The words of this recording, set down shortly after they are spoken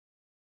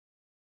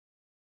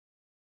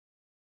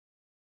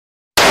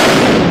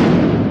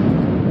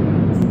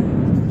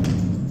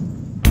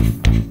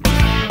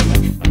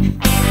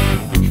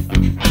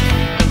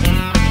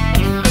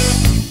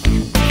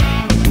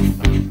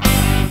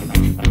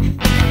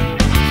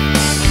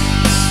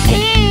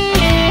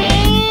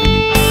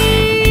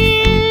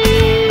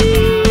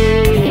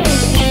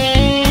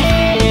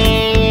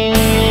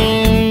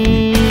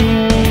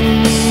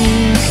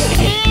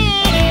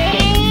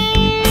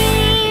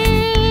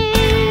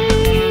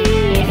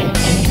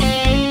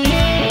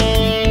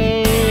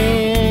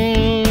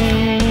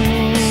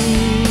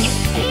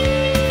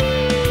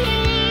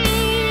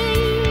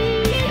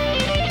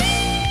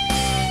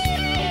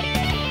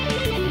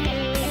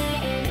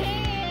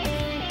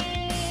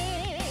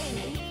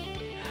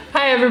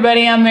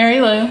everybody, I'm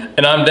Marilou.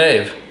 And I'm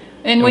Dave.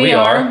 And we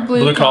are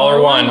Blue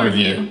Collar Wine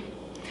Review.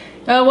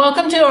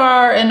 Welcome to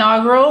our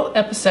inaugural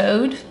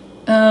episode.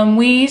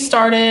 I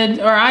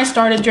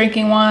started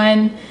drinking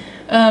wine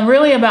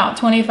really about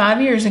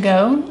 25 years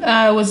ago.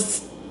 I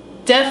was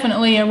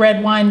definitely a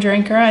red wine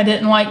drinker. I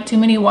didn't like too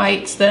many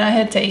whites that I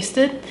had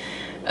tasted.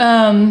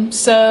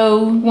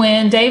 So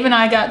when Dave and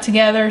I got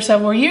together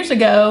several years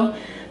ago,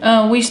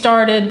 we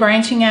started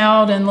branching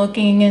out and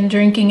looking and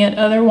drinking at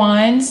other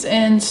wines,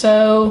 and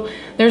so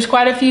there's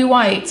quite a few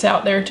whites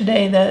out there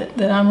today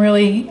that I'm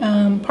really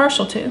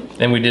partial to.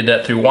 And we did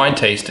that through wine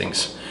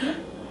tastings.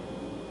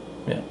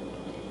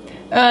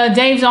 Yeah.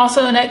 Dave's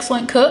also an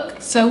excellent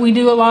cook, so we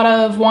do a lot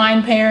of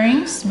wine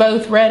pairings,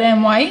 both red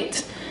and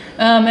white,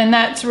 and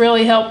that's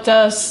really helped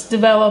us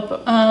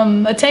develop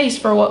a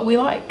taste for what we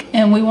like,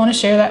 and we want to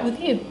share that with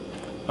you.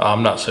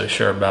 I'm not so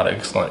sure about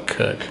excellent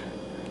cook.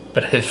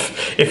 But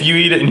if you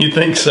eat it and you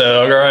think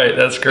so, all right,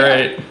 that's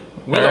great. Yeah.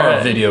 With our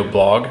video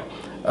blog,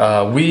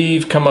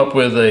 we've come up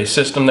with a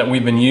system that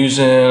we've been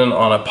using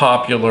on a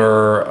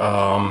popular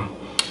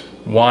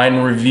wine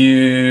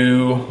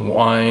review,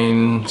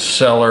 wine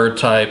cellar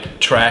type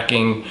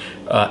tracking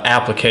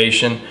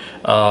application.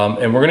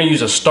 And we're going to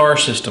use a star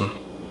system.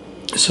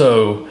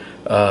 So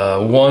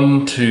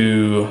 1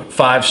 to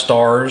 5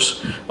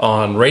 stars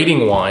on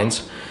rating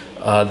wines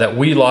that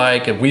we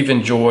like and we've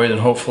enjoyed, and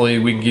hopefully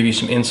we can give you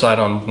some insight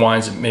on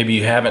wines that maybe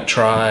you haven't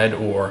tried,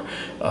 or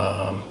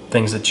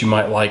things that you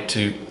might like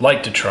to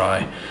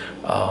try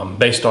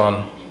based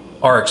on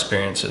our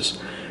experiences.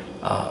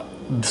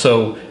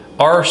 So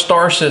our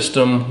star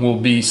system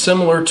will be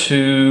similar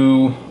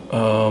to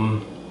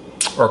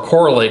or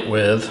correlate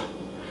with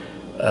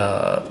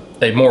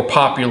a more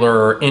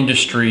popular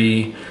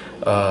industry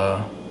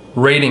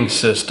rating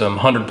system,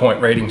 100-point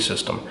rating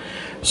system.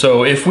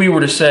 So if we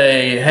were to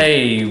say,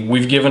 hey,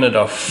 we've given it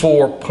a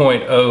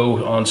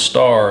 4.0 on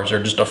stars,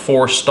 or just a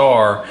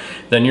 4-star,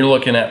 then you're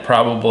looking at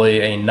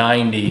probably a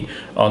 90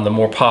 on the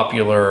more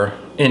popular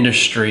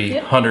industry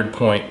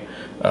 100-point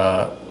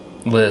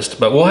list.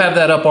 But we'll have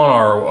that up on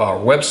our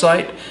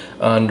website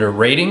under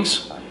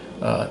ratings,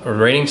 or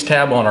ratings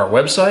tab on our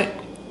website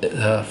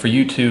for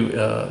you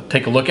to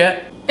take a look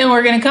at. And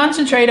we're going to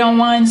concentrate on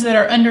wines that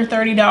are under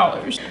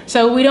 $30.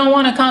 So we don't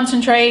want to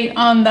concentrate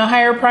on the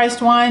higher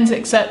priced wines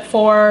except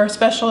for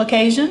special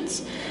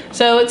occasions.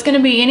 So it's going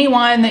to be any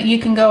wine that you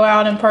can go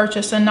out and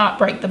purchase and not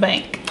break the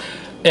bank.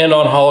 And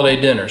on holiday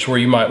dinners where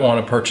you might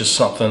want to purchase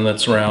something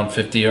that's around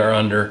 50 or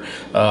under,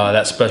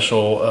 that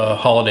special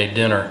holiday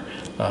dinner.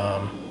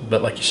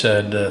 But like you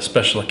said,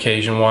 special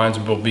occasion wines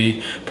will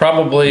be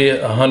probably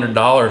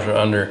 $100 or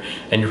under,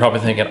 and you're probably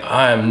thinking,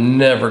 I am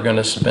never going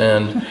to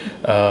spend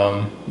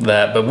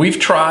that. But we've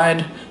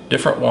tried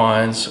different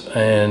wines,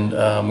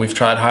 and we've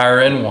tried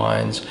higher end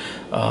wines,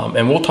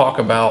 and we'll talk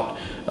about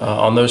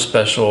on those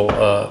special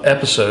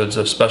episodes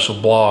of special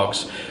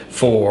blogs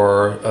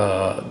for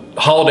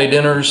holiday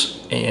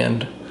dinners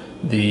and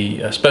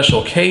the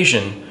special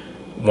occasion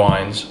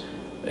wines,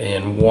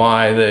 and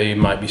why they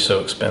might be so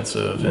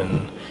expensive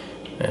and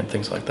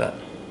things like that.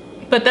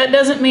 But that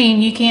doesn't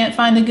mean you can't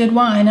find a good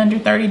wine under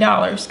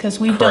 $30, because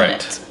we've done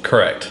it.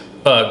 Correct.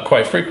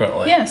 Quite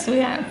frequently. Yes, we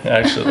have.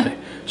 Actually.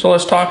 So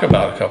let's talk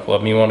about a couple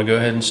of them. You want to go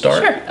ahead and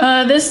start?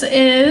 Sure. This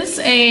is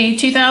a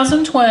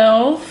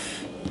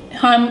 2012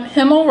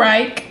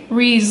 Himmelreich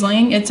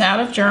Riesling. It's out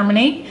of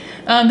Germany.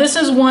 This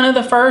is one of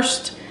the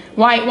first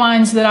white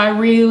wines that I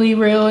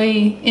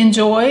really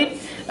enjoyed.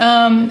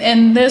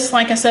 And this,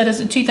 like I said, is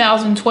a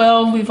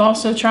 2012. We've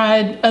also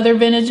tried other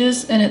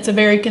vintages, and it's a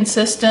very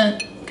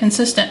consistent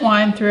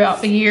wine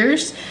throughout the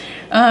years.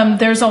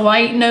 There's a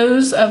light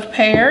nose of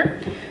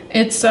pear.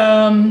 It's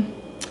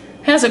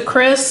has a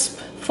crisp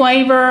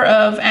flavor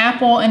of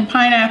apple and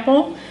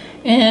pineapple,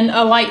 and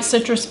a light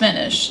citrus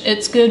finish.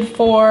 It's good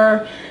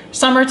for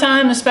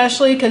summertime,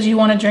 especially because you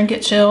want to drink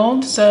it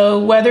chilled. So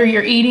whether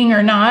you're eating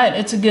or not,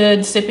 it's a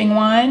good sipping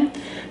wine.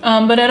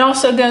 But it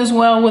also goes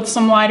well with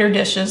some lighter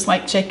dishes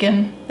like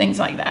chicken, things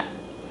like that.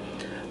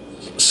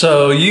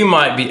 So you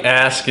might be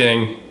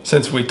asking,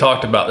 since we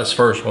talked about this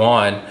first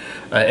wine,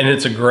 and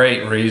it's a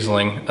great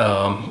Riesling.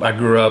 I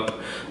grew up,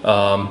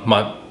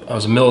 I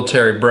was a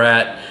military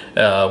brat.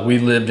 We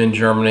lived in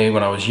Germany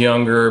when I was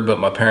younger, but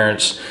my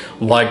parents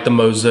liked the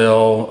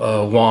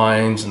Moselle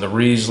wines and the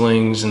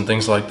Rieslings and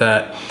things like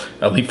that,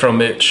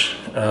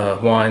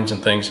 Liebfraumilch wines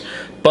and things.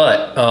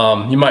 But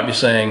you might be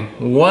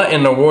saying, what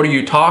in the world are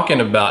you talking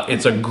about?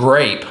 It's a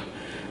grape.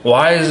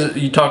 Why is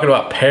you talking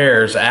about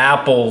pears,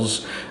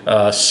 apples,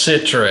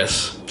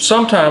 citrus?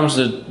 Sometimes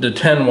the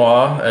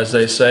terroir, as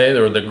they say,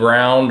 or the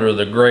ground, or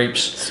the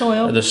grapes,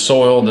 the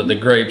soil that the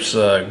grapes,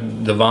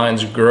 the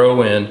vines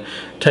grow in,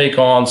 take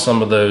on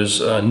some of those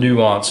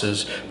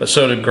nuances. But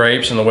so do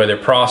grapes, and the way they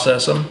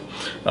process them.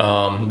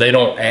 They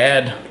don't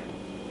add,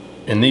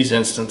 in these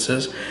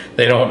instances,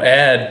 they don't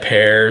add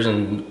pears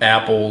and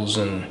apples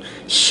and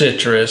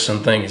citrus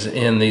and things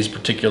in these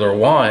particular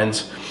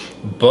wines,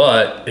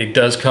 but it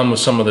does come with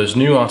some of those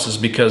nuances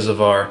because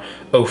of our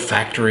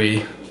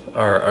olfactory,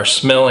 our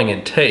smelling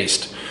and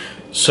taste.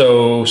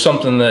 So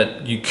something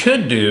that you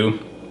could do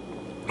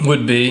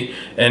would be,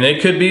 and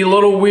it could be a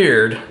little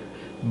weird,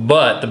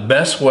 but the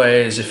best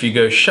way is if you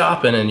go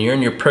shopping and you're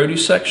in your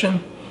produce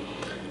section,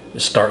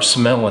 is start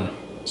smelling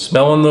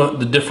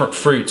the different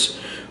fruits,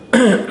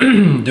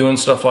 doing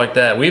stuff like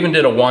that. We even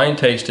did a wine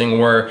tasting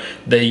where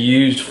they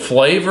used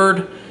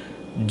flavored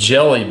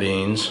jelly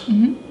beans,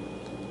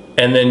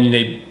 and then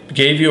they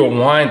gave you a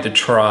wine to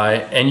try,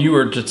 and you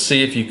were to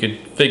see if you could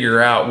figure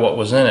out what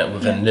was in it.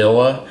 With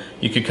vanilla,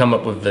 you could come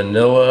up with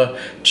vanilla,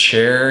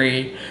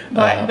 cherry,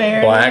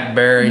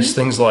 blackberries,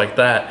 things like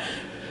that.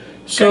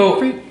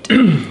 So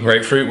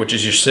grapefruit, which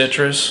is your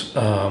citrus,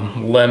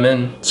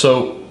 lemon.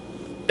 So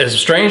as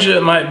strange as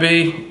it might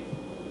be,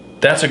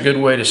 that's a good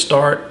way to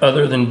start,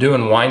 other than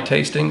doing wine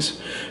tastings.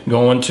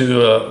 Going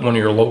to one of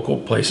your local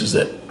places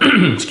that,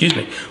 excuse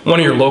me, one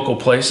of your local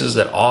places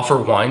that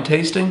offer wine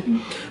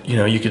tasting. You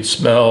know, you could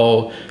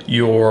smell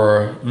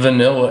your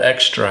vanilla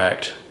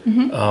extract,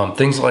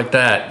 things like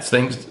that.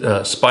 Things,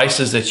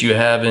 spices that you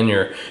have in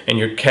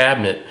your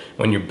cabinet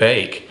when you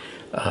bake,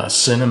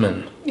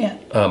 cinnamon.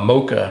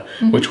 Mocha,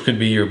 which could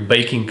be your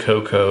baking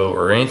cocoa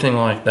or anything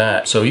like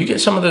that. So you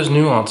get some of those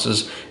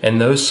nuances, and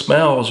those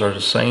smells are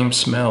the same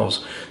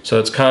smells. So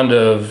it's kind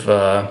of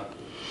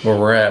where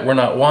we're at. We're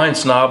not wine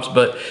snobs,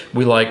 but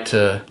we like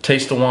to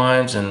taste the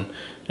wines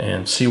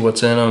and see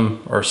what's in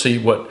them, or see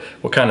what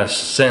kind of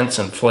scents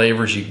and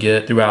flavors you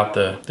get throughout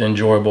the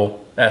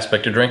enjoyable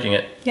aspect of drinking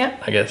it.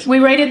 Yep. I guess. We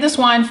rated this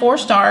wine 4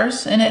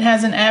 stars, and it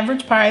has an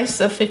average price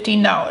of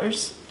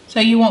 $15. So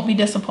you won't be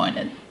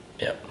disappointed.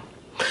 Yep.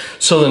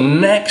 So the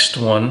next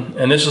one,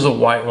 and this is a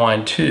white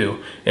wine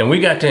too, and we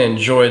got to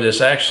enjoy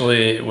this.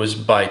 Actually, it was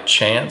by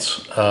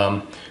chance.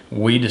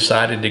 We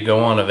decided to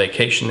go on a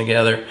vacation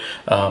together.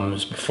 It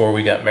was before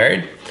we got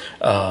married.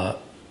 It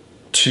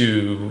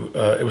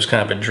was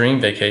kind of a dream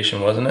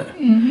vacation, wasn't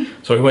it?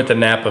 So we went to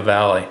Napa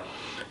Valley.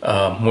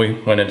 We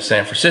went into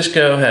San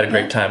Francisco, had a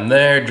great time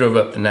there, drove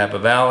up to Napa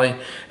Valley,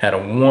 had a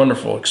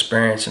wonderful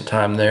experience and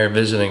time there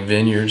visiting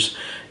vineyards,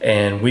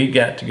 and we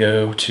got to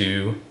go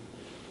to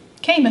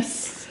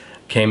Camus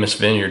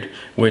Vineyard,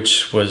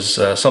 which was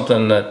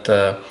something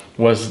that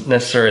was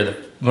necessarily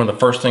one of the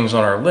first things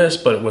on our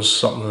list, but it was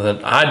something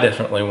that I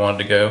definitely wanted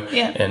to go.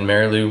 And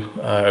Marilou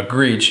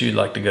agreed she'd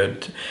like to go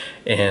to.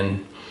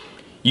 And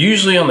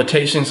usually on the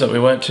tastings that we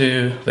went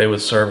to, they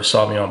would serve a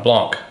Sauvignon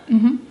Blanc.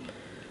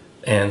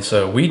 And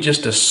so we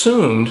just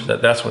assumed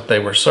that that's what they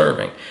were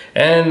serving.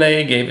 And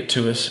they gave it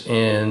to us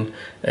in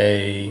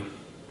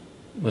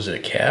was it a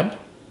cab?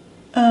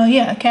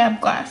 Yeah, a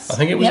cab glass. I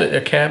think it was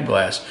a cab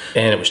glass,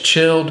 and it was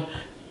chilled,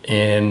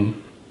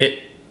 and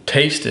it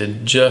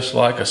tasted just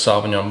like a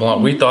Sauvignon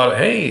Blanc. We thought,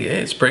 hey,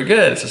 it's pretty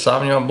good. It's a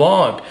Sauvignon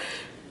Blanc.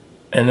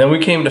 And then we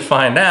came to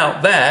find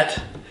out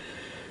that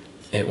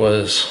it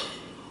was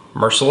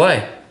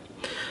Marseillais,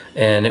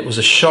 and it was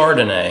a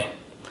Chardonnay.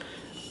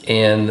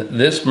 And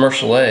this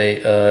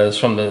Marseillais is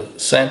from the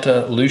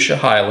Santa Lucia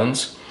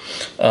Highlands,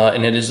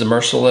 and it is the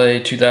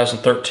Marseillais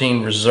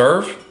 2013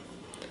 Reserve.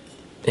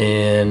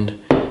 And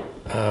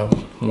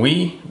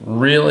we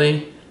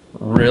really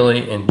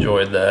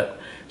enjoyed that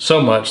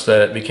so much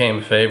that it became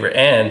a favorite.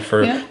 And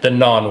for the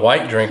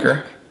non-white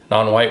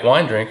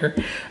wine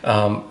drinker,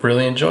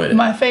 really enjoyed it.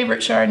 My favorite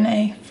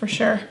Chardonnay, for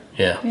sure.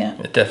 Yeah,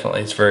 it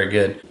definitely is very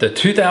good. The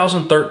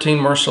 2013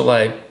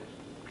 Marseillais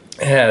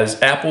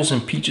has apples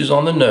and peaches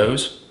on the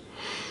nose,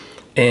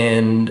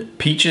 and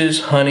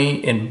peaches,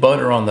 honey, and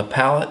butter on the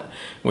palate,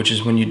 which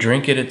is when you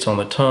drink it, it's on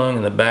the tongue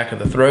and the back of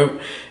the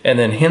throat, and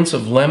then hints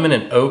of lemon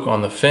and oak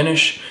on the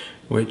finish,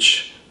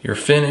 which your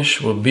finish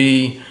will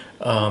be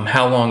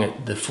how long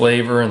the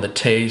flavor and the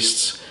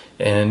tastes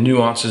and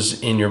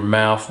nuances in your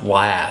mouth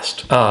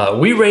last.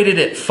 We rated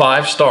it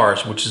 5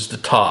 stars, which is the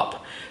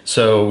top.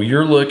 So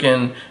you're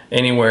looking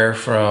anywhere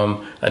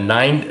from a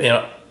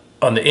 9,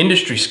 on the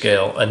industry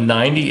scale, a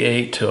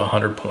 98 to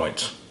 100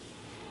 points.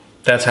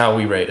 That's how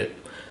we rate it.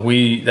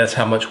 That's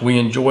how much we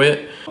enjoy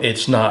it.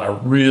 It's not a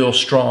real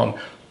strong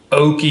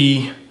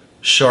oaky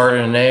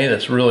Chardonnay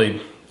that's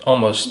really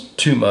almost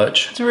too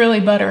much. It's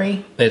really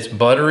buttery. It's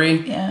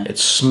buttery. Yeah.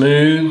 It's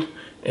smooth,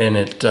 and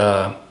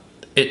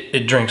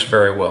it drinks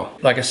very well.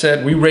 Like I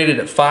said, we rated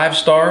it 5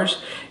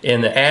 stars,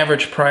 and the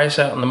average price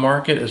out in the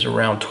market is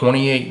around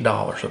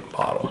 $28 a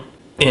bottle.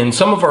 In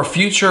some of our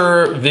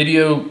future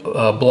video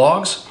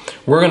blogs,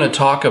 we're going to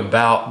talk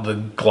about the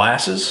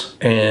glasses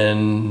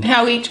and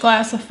how each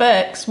glass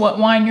affects what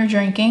wine you're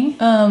drinking.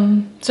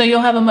 So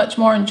you'll have a much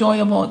more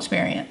enjoyable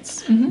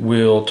experience.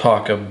 We'll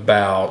talk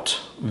about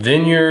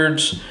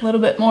vineyards. A little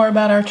bit more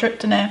about our trip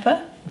to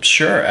Napa.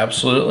 Sure,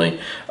 absolutely.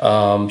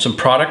 Some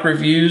product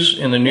reviews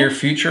in the near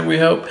future, we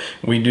hope.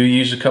 We do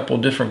use a couple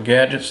of different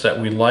gadgets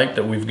that we like,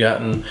 that we've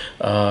gotten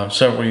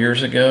several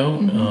years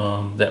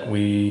ago, that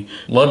we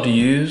love to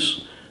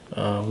use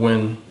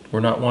when we're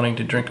not wanting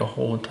to drink a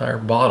whole entire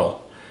bottle.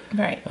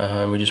 Right.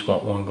 We just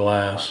want one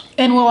glass.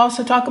 And we'll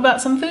also talk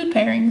about some food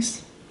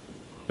pairings.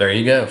 There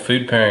you go,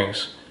 food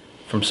pairings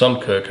from some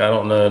cook. I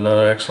don't know,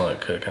 another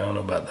excellent cook. I don't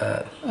know about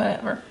that.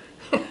 Whatever.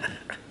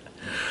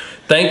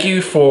 Thank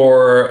you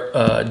for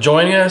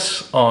joining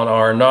us on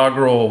our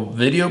inaugural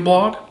video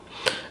blog.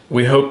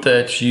 We hope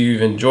that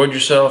you've enjoyed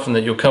yourself and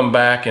that you'll come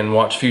back and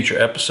watch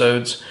future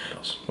episodes.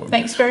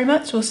 Thanks very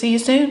much. We'll see you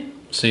soon.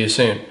 See you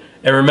soon.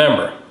 And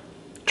remember,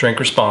 drink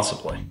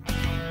responsibly.